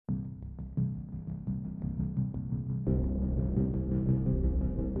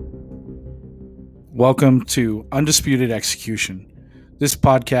Welcome to Undisputed Execution. This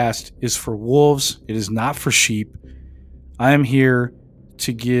podcast is for wolves, it is not for sheep. I am here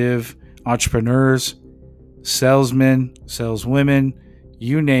to give entrepreneurs, salesmen, saleswomen,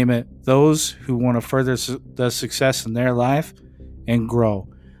 you name it, those who want to further the success in their life and grow.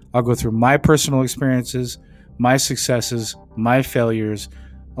 I'll go through my personal experiences, my successes, my failures,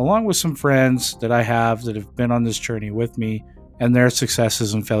 along with some friends that I have that have been on this journey with me and their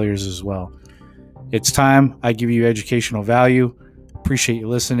successes and failures as well. It's time I give you educational value. Appreciate you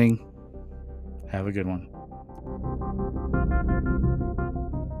listening. Have a good one.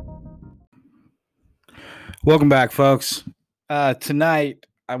 Welcome back, folks. Tonight,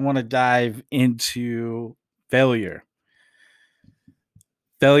 I want to dive into failure.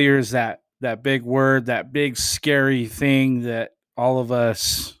 Failure is that big word, that big scary thing that all of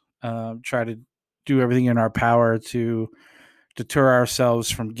us try to do everything in our power to deter ourselves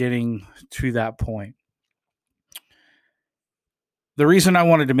from getting to that point. The reason I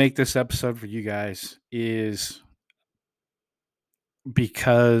wanted to make this episode for you guys is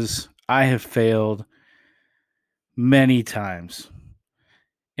because I have failed many times.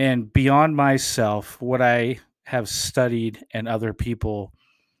 And beyond myself, what I have studied and other people,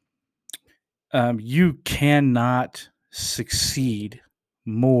 you cannot succeed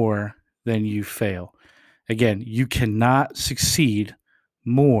more than you fail. Again, you cannot succeed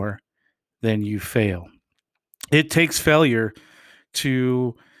more than you fail. It takes failure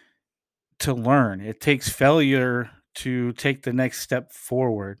to learn. It takes failure to take the next step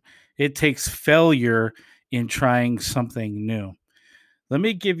forward. It takes failure in trying something new. Let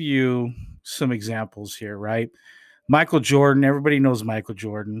me give you some examples here, right? Michael Jordan, everybody knows Michael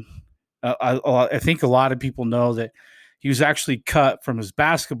Jordan. I think a lot of people know that he was actually cut from his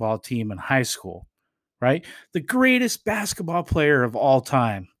basketball team in high school, right? The greatest basketball player of all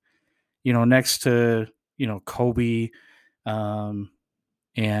time, next to, Kobe. And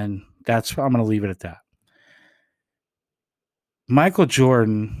I'm going to leave it at that. Michael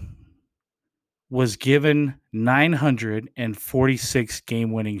Jordan was given 946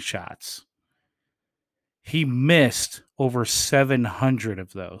 game-winning shots. He missed over 700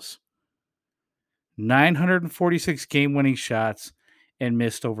 of those. 946 game-winning shots and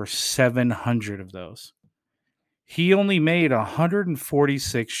missed over 700 of those. He only made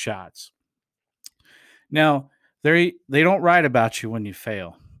 146 shots. Now, they don't write about you when you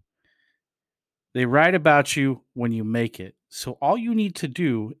fail. They write about you when you make it. So all you need to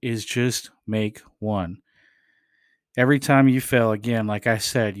do is just make one. Every time you fail, again, like I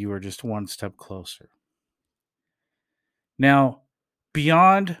said, you are just one step closer. Now,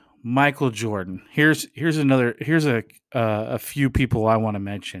 beyond Michael Jordan, here's a few people I want to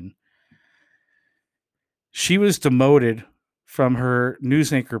mention. She was demoted from her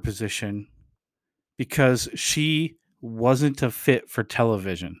news anchor position because she wasn't a fit for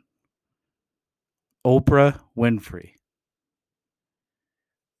television. Oprah Winfrey.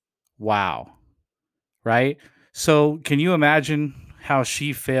 Wow. Right? So can you imagine how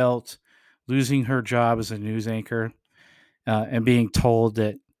she felt losing her job as a news anchor and being told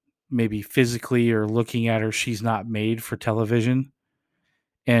that maybe physically or looking at her, she's not made for television,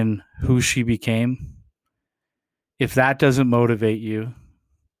 and who she became? If that doesn't motivate you,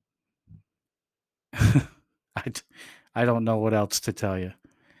 I don't know what else to tell you.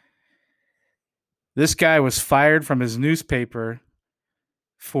 This guy was fired from his newspaper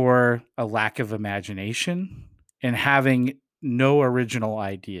for a lack of imagination and having no original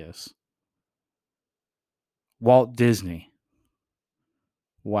ideas. Walt Disney.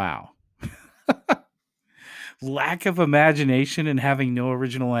 Wow. Lack of imagination and having no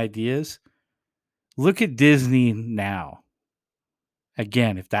original ideas. Look at Disney now.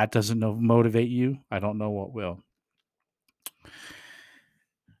 Again, if that doesn't motivate you, I don't know what will.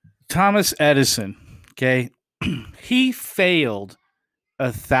 Thomas Edison, okay, he failed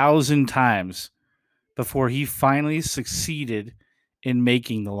 1,000 times before he finally succeeded in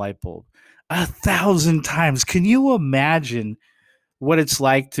making the light bulb. 1,000 times. Can you imagine what it's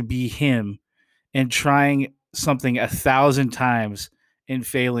like to be him and trying something 1,000 times and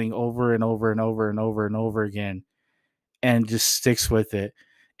failing over and over and over and over and over again, and just sticks with it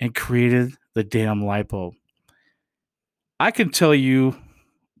and created the damn light bulb? I can tell you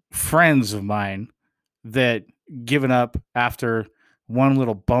friends of mine that given up after one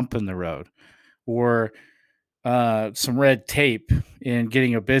little bump in the road or some red tape in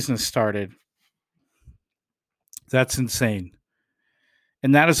getting a business started. That's insane.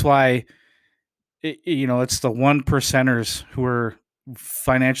 And that is why, it's the 1%ers who are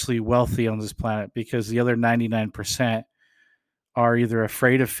financially wealthy on this planet, because the other 99% are either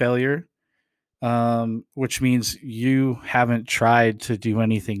afraid of failure which means you haven't tried to do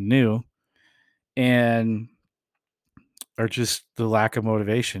anything new, and or just the lack of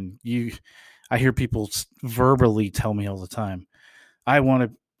motivation. I hear people verbally tell me all the time,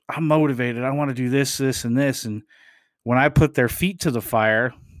 I'm motivated. I want to do this, this, and this. And when I put their feet to the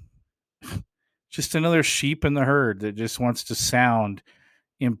fire, just another sheep in the herd that just wants to sound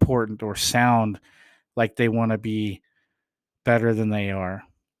important or sound like they want to be better than they are.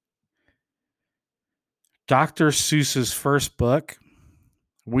 Dr. Seuss's first book,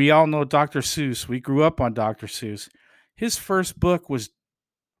 we all know Dr. Seuss. We grew up on Dr. Seuss. His first book was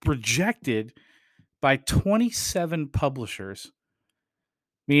rejected by 27 publishers,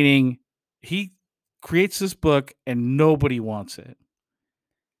 meaning he creates this book and nobody wants it.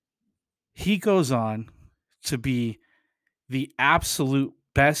 He goes on to be the absolute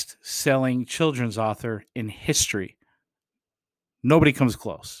best selling children's author in history. Nobody comes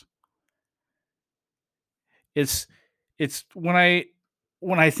close. It's when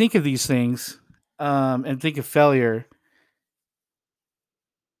I think of these things and think of failure,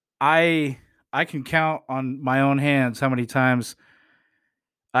 I can count on my own hands how many times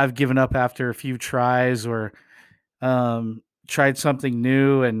I've given up after a few tries or tried something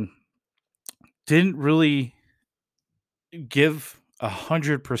new and didn't really give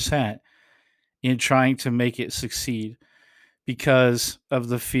 100% in trying to make it succeed because of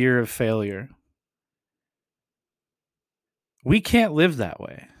the fear of failure. We can't live that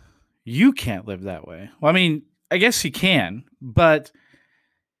way. You can't live that way. Well, I mean, I guess you can, but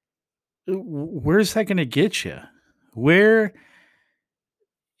where's that going to get you? Where,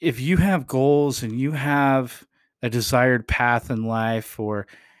 if you have goals and you have a desired path in life or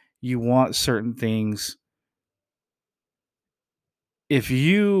you want certain things, if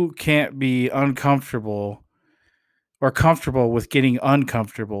you can't be uncomfortable or comfortable with getting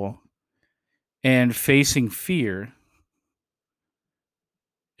uncomfortable and facing fear,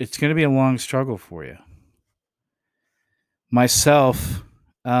 it's going to be a long struggle for you. Myself,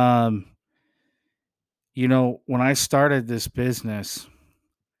 um, when I started this business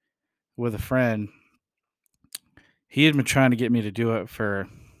with a friend, he had been trying to get me to do it for a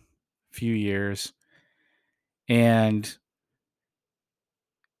few years. And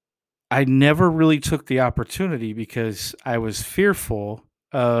I never really took the opportunity because I was fearful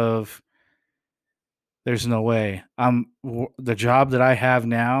of there's no way. The job that I have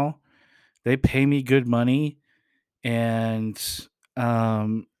now, they pay me good money and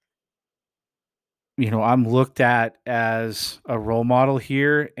um I'm looked at as a role model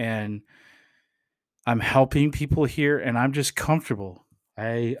here and I'm helping people here and I'm just comfortable.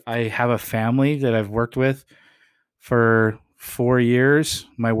 I have a family that I've worked with for 4 years,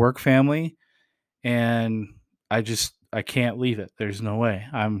 my work family, and I can't leave it. There's no way.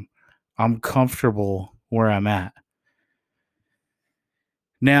 I'm comfortable where I'm at.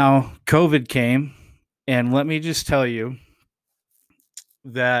 Now, COVID came, and let me just tell you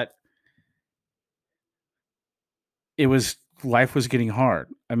that life was getting hard.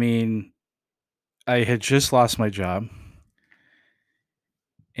 I mean, I had just lost my job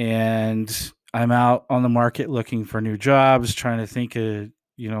and I'm out on the market looking for new jobs, trying to think of,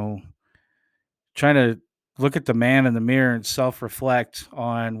 trying to look at the man in the mirror and self-reflect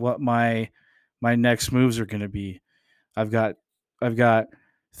on what my next moves are going to be. I've got I've got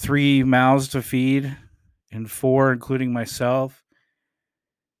 3 mouths to feed and 4 including myself.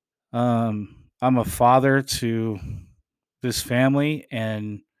 I'm a father to this family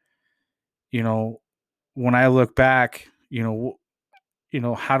and you know when I look back,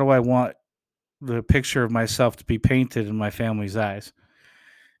 how do I want the picture of myself to be painted in my family's eyes?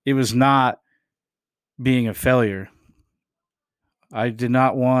 It was not being a failure. I did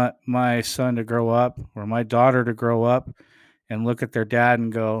not want my son to grow up or my daughter to grow up and look at their dad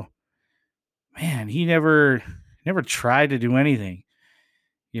and go, "Man, he never tried to do anything."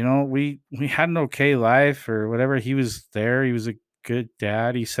 We had an okay life or whatever. He was there. He was a good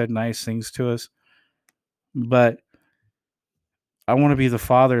dad. He said nice things to us. But I want to be the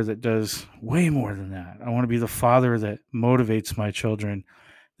father that does way more than that. I want to be the father that motivates my children,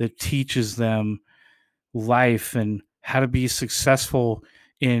 that teaches them life and how to be successful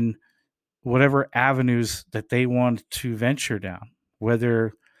in whatever avenues that they want to venture down,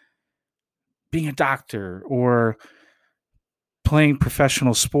 whether being a doctor or playing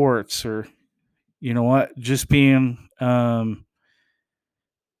professional sports or, just being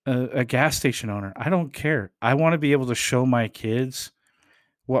a gas station owner. I don't care. I want to be able to show my kids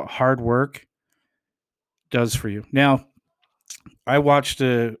what hard work does for you. Now, I watched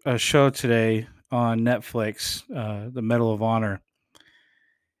a show today on Netflix, The Medal of Honor,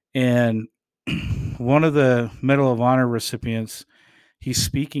 and one of the Medal of Honor recipients, he's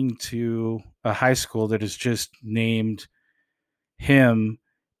speaking to a high school that has just named him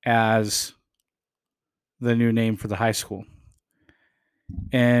as the new name for the high school.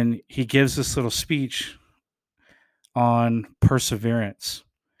 And he gives this little speech on perseverance.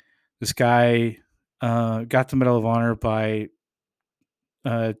 This guy got the Medal of Honor by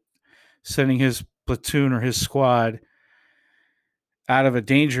sending his platoon or his squad out of a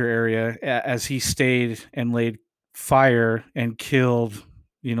danger area as he stayed and laid fire and killed,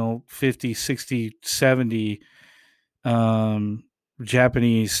 50, 60, 70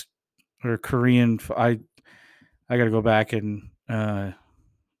 Japanese or Korean. I got to go back and,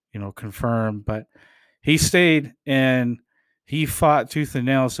 confirm, but he stayed and he fought tooth and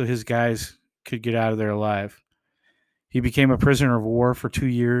nail so his guys could get out of there alive. He became a prisoner of war for 2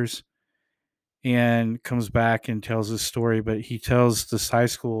 years and comes back and tells his story. But he tells this high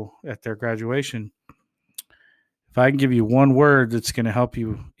school at their graduation, if I can give you one word that's going to help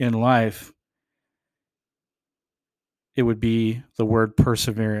you in life, it would be the word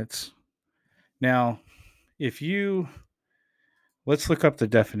perseverance. Now, let's look up the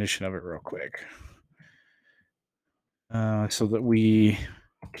definition of it real quick, so that we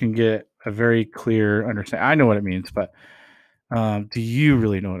can get a very clear understanding. I know what it means, but do you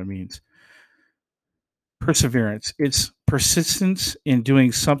really know what it means? Perseverance. It's persistence in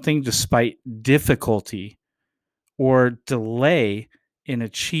doing something despite difficulty or delay in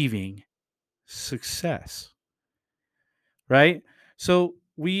achieving success. Right? So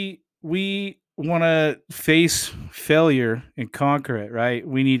we want to face failure and conquer it, right?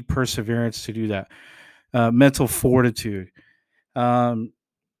 We need perseverance to do that. Mental fortitude. One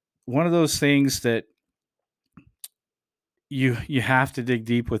of those things that you have to dig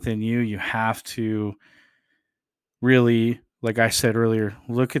deep within you. You have to really, like I said earlier,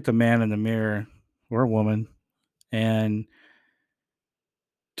 look at the man in the mirror or a woman and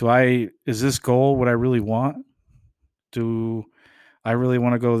is this goal what I really want? Do I really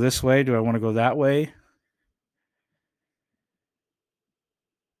want to go this way? Do I want to go that way?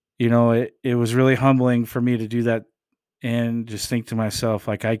 It was really humbling for me to do that and just think to myself,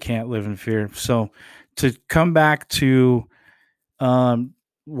 like, I can't live in fear. So to come back to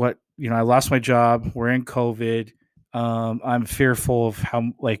what, I lost my job. We're in COVID. I'm fearful of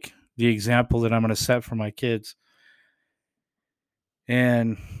how, like, the example that I'm going to set for my kids.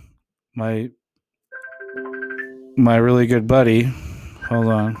 And my really good buddy, hold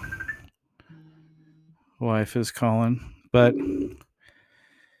on, wife is calling, but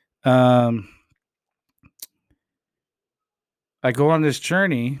I go on this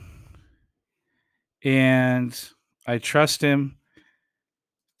journey and I trust him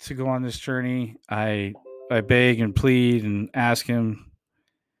to go on this journey. I beg and plead and ask him,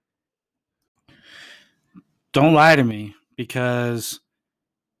 don't lie to me, because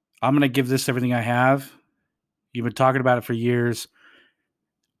I'm going to give this everything I have. You've been talking about it for years.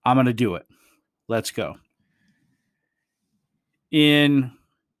 I'm going to do it. Let's go. In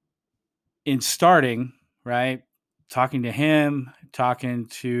starting, right, talking to him, talking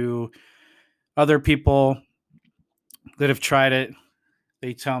to other people that have tried it,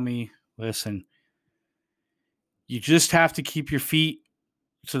 they tell me, listen, you just have to keep your feet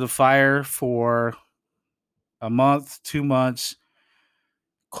to the fire for a month, 2 months,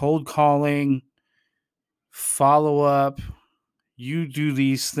 cold calling, follow up. You do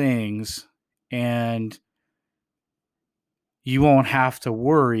these things and you won't have to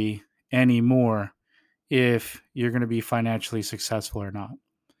worry anymore if you're going to be financially successful or not.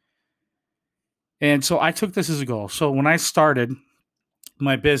 And so I took this as a goal. So when I started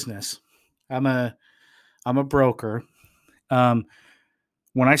my business, I'm a broker. When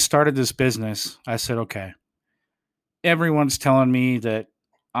I started this business, I said, okay, everyone's telling me that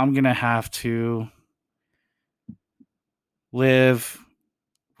I'm going to have to live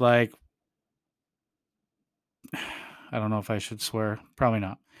like, I don't know if I should swear, probably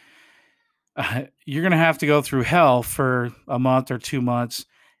not. You're going to have to go through hell for a month or 2 months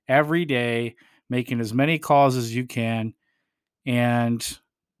every day, making as many calls as you can, and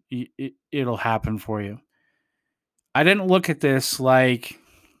it'll happen for you. I didn't look at this like,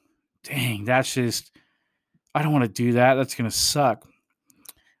 dang, that's just, I don't want to do that. That's going to suck.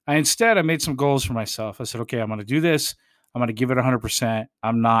 I made some goals for myself. I said, okay, I'm going to do this. I'm going to give it 100%.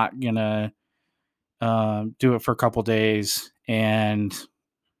 I'm not going to do it for a couple days and,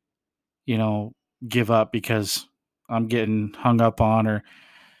 give up because I'm getting hung up on, or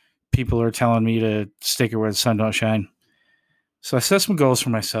people are telling me to stick it where the sun don't shine. So I set some goals for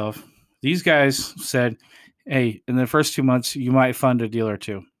myself. These guys said, hey, in the first 2 months, you might fund a deal or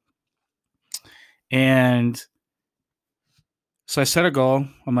two. And so I set a goal.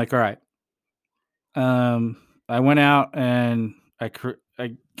 I'm like, all right. I went out and I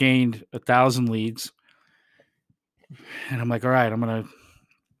gained 1,000 leads, and I'm like, all right, I'm gonna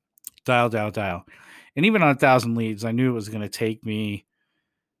dial. And even on 1,000 leads, I knew it was going to take me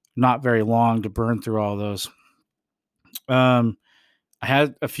not very long to burn through all those. I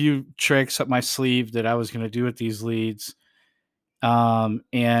had a few tricks up my sleeve that I was going to do with these leads.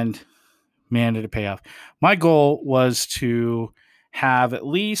 And man, did it pay off. My goal was to have at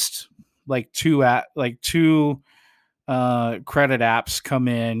least like two credit apps come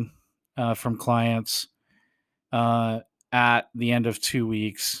in from clients at the end of 2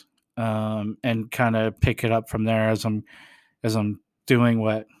 weeks, and kind of pick it up from there as I'm doing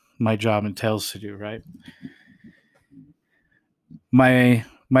what my job entails to do. Right. My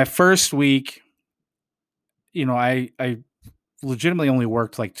first week, I legitimately only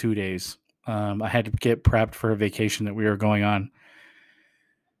worked like 2 days. I had to get prepped for a vacation that we were going on.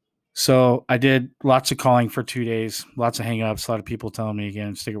 So I did lots of calling for 2 days, lots of hang-ups, a lot of people telling me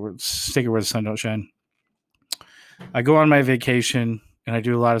again, stick it where the sun don't shine. I go on my vacation and I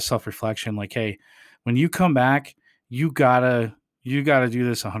do a lot of self-reflection, like, hey, when you come back, you gotta do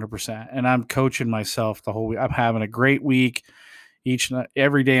this 100%. And I'm coaching myself the whole week. I'm having a great week.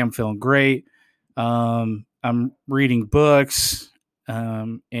 Every day I'm feeling great. I'm reading books.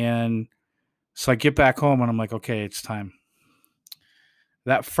 And so I get back home and I'm like, okay, it's time.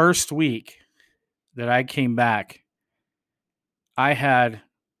 That first week that I came back, I had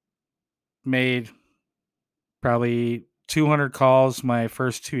made probably 200 calls my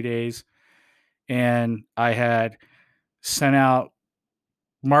first 2 days, and I had sent out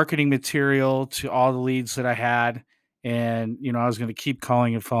marketing material to all the leads that I had, and I was going to keep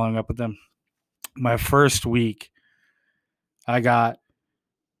calling and following up with them. My first week, I got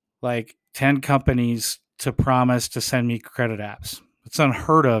like 10 companies to promise to send me credit apps. It's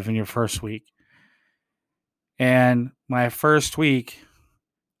unheard of in your first week. And my first week,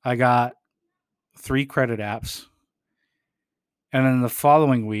 I got 3 credit apps. And then the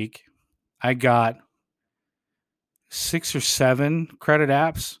following week, I got 6 or 7 credit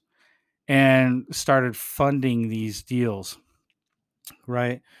apps and started funding these deals.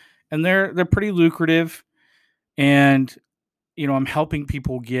 Right. And they're pretty lucrative. And, I'm helping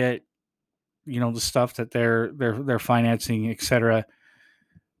people get, the stuff that they're financing, et cetera.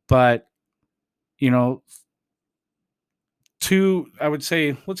 But, I would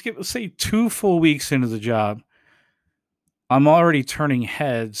say, let's say 2 full weeks into the job, I'm already turning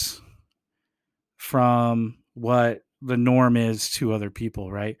heads from what the norm is to other people,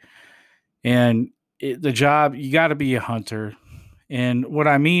 right? And the job, you got to be a hunter. And what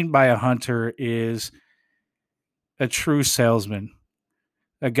I mean by a hunter is a true salesman,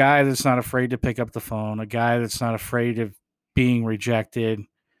 a guy that's not afraid to pick up the phone, a guy that's not afraid of being rejected,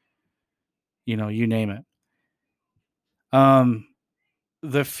 you name it.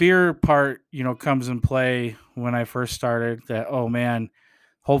 The fear part, comes in play when I first started that, oh man,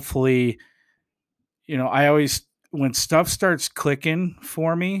 hopefully, I always, when stuff starts clicking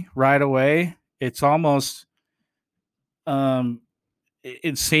for me right away, it's almost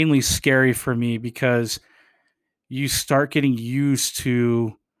insanely scary for me because you start getting used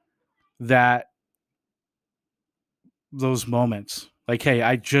to those moments. Like, hey,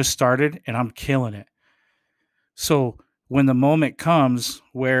 I just started and I'm killing it. So when the moment comes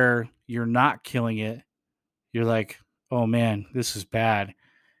where you're not killing it, you're like, oh man, this is bad.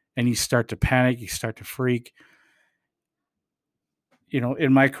 And you start to panic, you start to freak.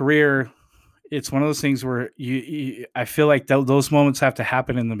 In my career, it's one of those things where I feel like those moments have to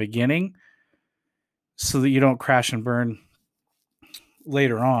happen in the beginning so that you don't crash and burn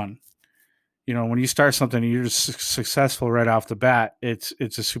later on. When you start something and you're just successful right off the bat, it's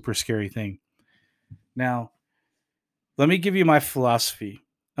a super scary thing. Now, let me give you my philosophy.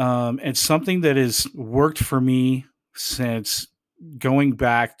 It's something that has worked for me since going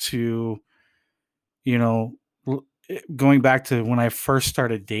back to, going back to when I first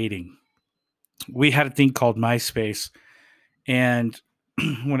started dating. We had a thing called MySpace. And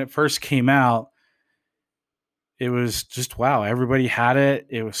when it first came out, it was just, wow, everybody had it.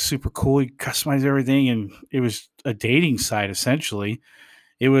 It was super cool. You customize everything. And it was a dating site, essentially.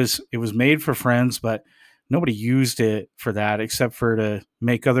 It was made for friends, but nobody used it for that except for to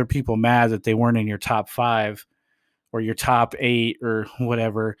make other people mad that they weren't in your top 5 or your top 8 or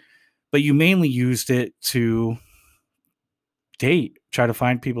whatever. But you mainly used it to date, try to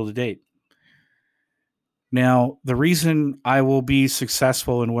find people to date. Now, the reason I will be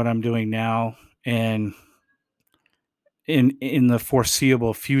successful in what I'm doing now and in the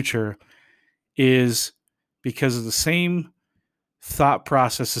foreseeable future is because of the same thought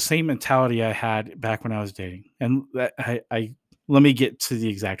process, the same mentality I had back when I was dating. And I let me get to the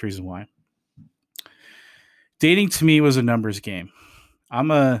exact reason why. Dating to me was a numbers game.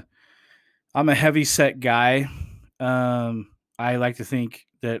 I'm a I'm a heavy set guy. I like to think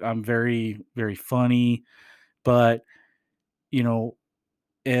that I'm very, very funny, but you know,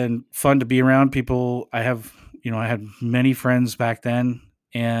 and fun to be around people. I had many friends back then,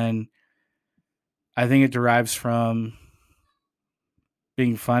 and I think it derives from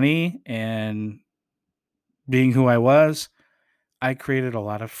being funny and being who I was. I created a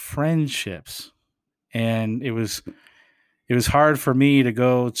lot of friendships, and it was hard for me to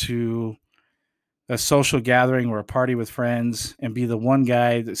go to a social gathering or a party with friends and be the one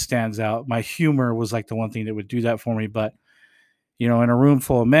guy that stands out. My humor was like the one thing that would do that for me. But, in a room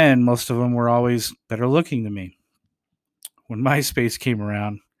full of men, most of them were always better looking than me. When MySpace came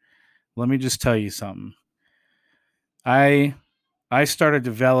around, let me just tell you something. I I started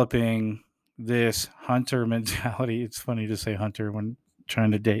developing this hunter mentality. It's funny to say hunter when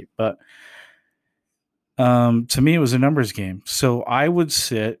trying to date, but to me it was a numbers game. So I would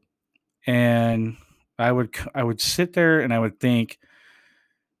sit and I would sit there and I would think,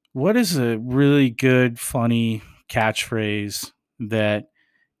 what is a really good, funny catchphrase that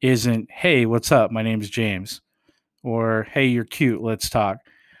isn't, "Hey, what's up? My name's James," or "Hey, you're cute. Let's talk."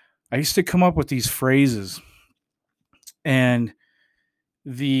 I used to come up with these phrases, and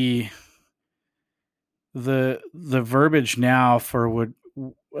the the verbiage now for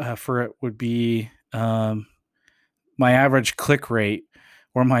it would be, my average click rate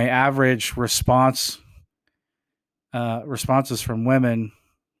or my average responses from women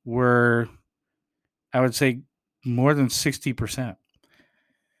were, I would say, more than 60%.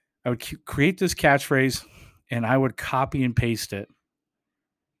 I would create this catchphrase and I would copy and paste it.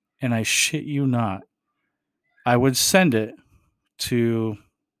 And I shit you not, I would send it to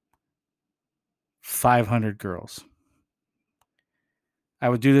 500 girls. I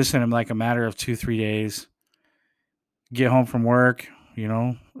would do this in like a matter of 2, 3 days. Get home from work,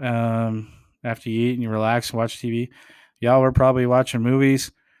 after you eat and you relax and watch TV. Y'all were probably watching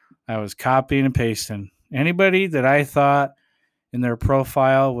movies. I was copying and pasting. Anybody that I thought in their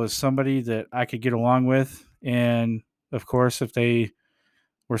profile was somebody that I could get along with, and of course, if they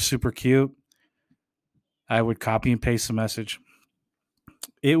were super cute, I would copy and paste the message.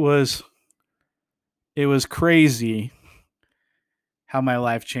 It was it was crazy how my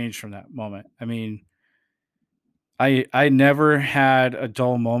life changed from that moment. I mean, I never had a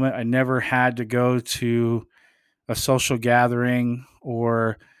dull moment. I never had to go to a social gathering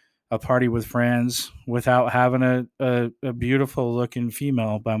or a party with friends without having a beautiful looking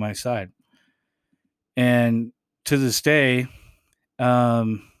female by my side. And to this day,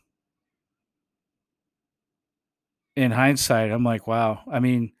 um, in hindsight, I'm like, wow. I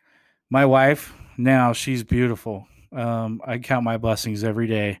mean, my wife now, she's beautiful. I count my blessings every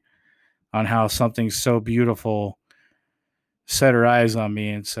day on how something so beautiful set her eyes on me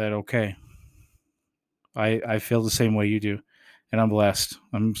and said, okay, I feel the same way you do. And I'm blessed.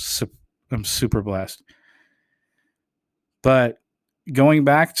 I'm super blessed. But going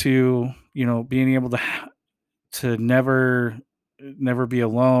back to, being able to never be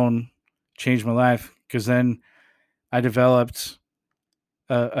alone changed my life, because then I developed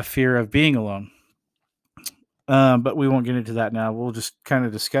a fear of being alone. But we won't get into that now. We'll just kind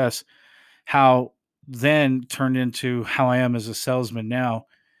of discuss how then turned into how I am as a salesman now.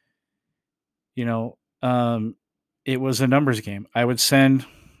 You know, um, it was a numbers game. I would send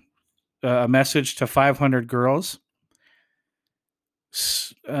a message to 500 girls.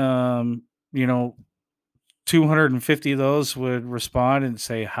 Um, you know, 250 of those would respond and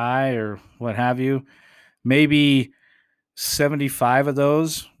say hi or what have you. Maybe 75 of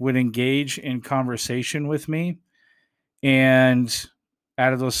those would engage in conversation with me. And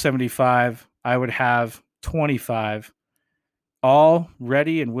out of those 75, I would have 25 all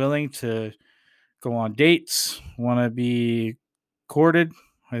ready and willing to go on dates, want to be courted.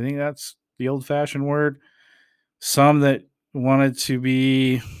 I think that's the old fashioned word. Some wanted to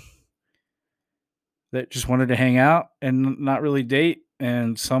be, that just wanted to hang out and not really date,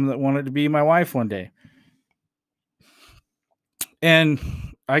 and some that wanted to be my wife one day. And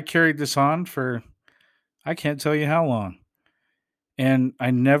I carried this on for, I can't tell you how long. And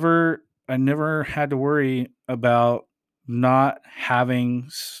I never had to worry about not having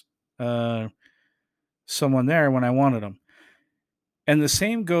uh, someone there when I wanted them. And the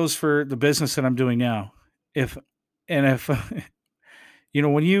same goes for the business that I'm doing now. If and if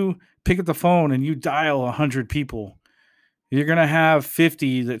when you pick up the phone and you dial 100 people, you're gonna have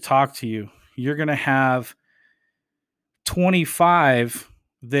 50 that talk to you. you're going to have 25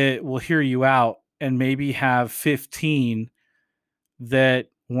 that will hear you out and maybe have 15 that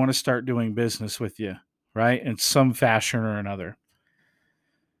want to start doing business with you, right? In some fashion or another.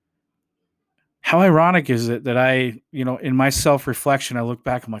 How ironic is it that in my self-reflection, I look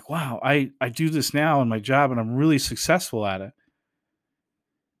back, I'm like, wow, I do this now in my job and I'm really successful at it.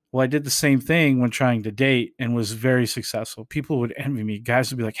 Well, I did the same thing when trying to date and was very successful. People would envy me. Guys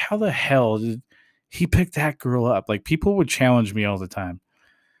would be like, how the hell did he pick that girl up? Like, people would challenge me all the time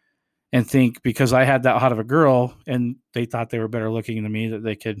and think because I had that hot of a girl and they thought they were better looking than me that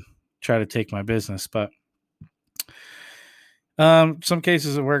they could try to take my business. But some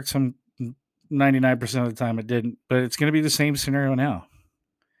cases it worked, some 99% of the time it didn't. But it's going to be the same scenario now.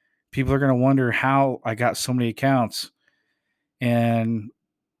 People are going to wonder how I got so many accounts. And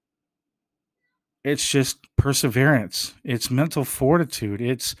it's just perseverance. It's mental fortitude.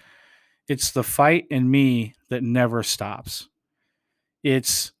 It's the fight in me that never stops.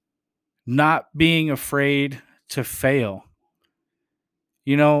 It's not being afraid to fail.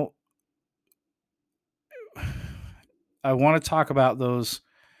 You know, I want to talk about those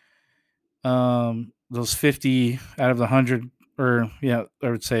 50 out of the 100, or yeah, I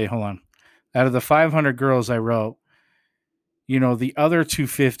would say, hold on. Out of the 500 girls I wrote, the other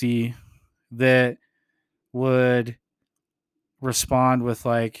 250 that would respond with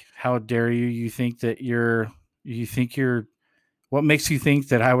like, how dare you? You think you're what makes you think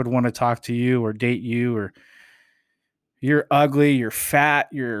that I would want to talk to you or date you, or you're ugly, you're fat,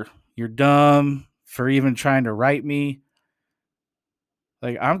 you're dumb for even trying to write me.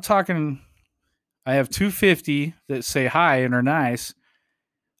 Like, I'm talking, I have 250 that say hi and are nice.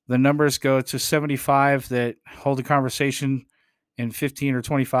 The numbers go to 75 that hold a conversation and 15 or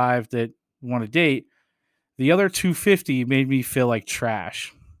 25 that want to date. The other 250 made me feel like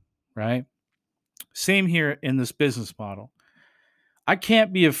trash, right? Same here in this business model. I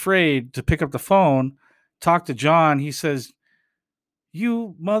can't be afraid to pick up the phone, talk to John. He says,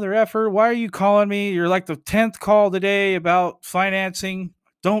 "You mother effer, why are you calling me? You're like the 10th call today about financing.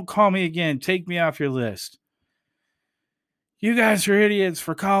 Don't call me again. Take me off your list. You guys are idiots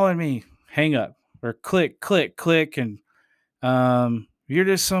for calling me." Hang up or click, click, click. And you're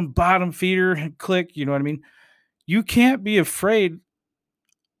just some bottom feeder and click. You know what I mean? You can't be afraid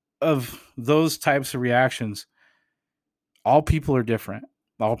of those types of reactions. All people are different.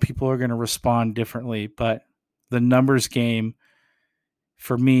 All people are going to respond differently. But the numbers game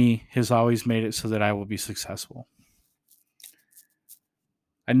for me has always made it so that I will be successful.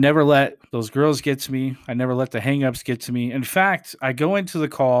 I never let those girls get to me. I never let the hangups get to me. In fact, I go into the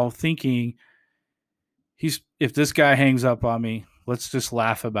call thinking, if this guy hangs up on me, let's just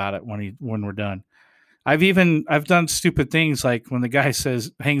laugh about it when we're done. I've done stupid things like when the guy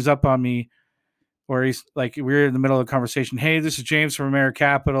hangs up on me, or he's like, we're in the middle of a conversation. Hey, this is James from America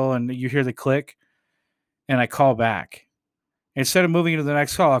Capital, and you hear the click, and I call back. Instead of moving to the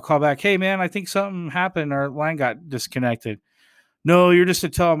next call, I'll call back. Hey, man, I think something happened. Our line got disconnected. No, you're just a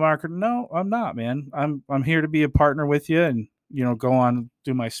telemarketer. No, I'm not, man. I'm here to be a partner with you, and go on,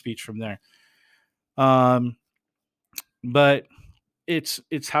 do my speech from there. But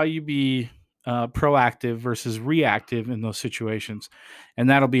it's how you be proactive versus reactive in those situations, and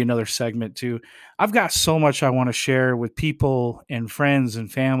that'll be another segment too. I've got so much I want to share with people and friends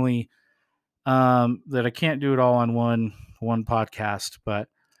and family that I can't do it all on one podcast, but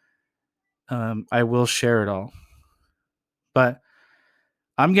I will share it all. But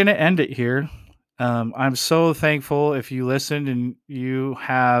I'm going to end it here. I'm so thankful if you listened and you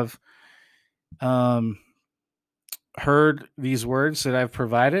have heard these words that I've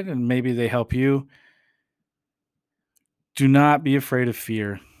provided, and maybe they help you. Do not be afraid of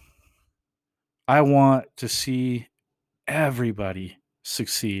fear. I want to see everybody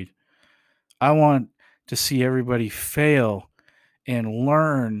succeed. I want to see everybody fail and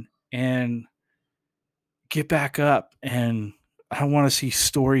learn and get back up. And I want to see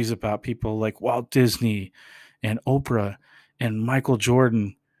stories about people like Walt Disney and Oprah and Michael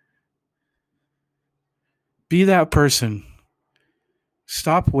Jordan. Be that person.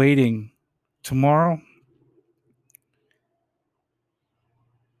 Stop waiting. Tomorrow,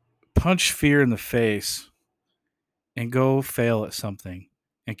 punch fear in the face and go fail at something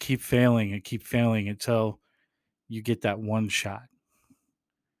and keep failing until you get that one shot.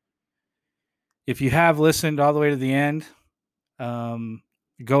 If you have listened all the way to the end,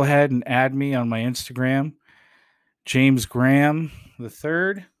 go ahead and add me on my Instagram, James Graham the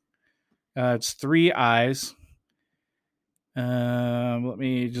third. It's 3 I's. Let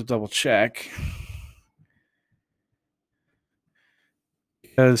me just double check.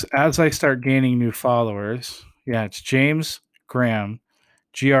 Because as I start gaining new followers, yeah, it's James Graham,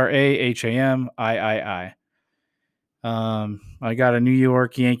 GRAHAMIII. I got a New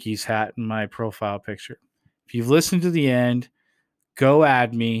York Yankees hat in my profile picture. If you've listened to the end, go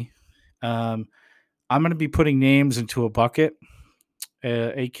add me. Um, I'm going to be putting names into a bucket,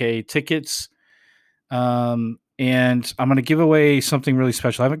 aka tickets, and I'm going to give away something really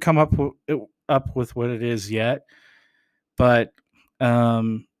special. I haven't come up with what it is yet, but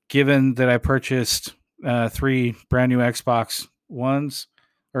given that I purchased 3 brand new Xbox Ones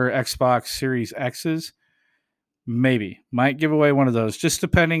or Xbox Series X's, maybe might give away one of those, just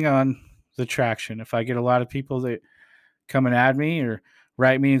depending on the traction. If I get a lot of people that come and add me or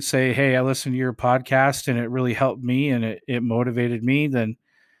write me and say, "Hey, I listened to your podcast and it really helped me and it motivated me," then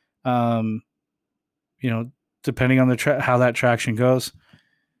um, you know, depending on how that traction goes,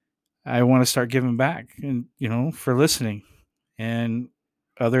 I want to start giving back and for listening. And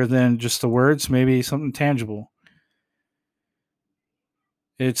other than just the words, maybe something tangible.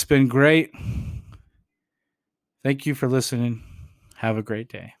 It's been great. Thank you for listening. Have a great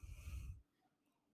day.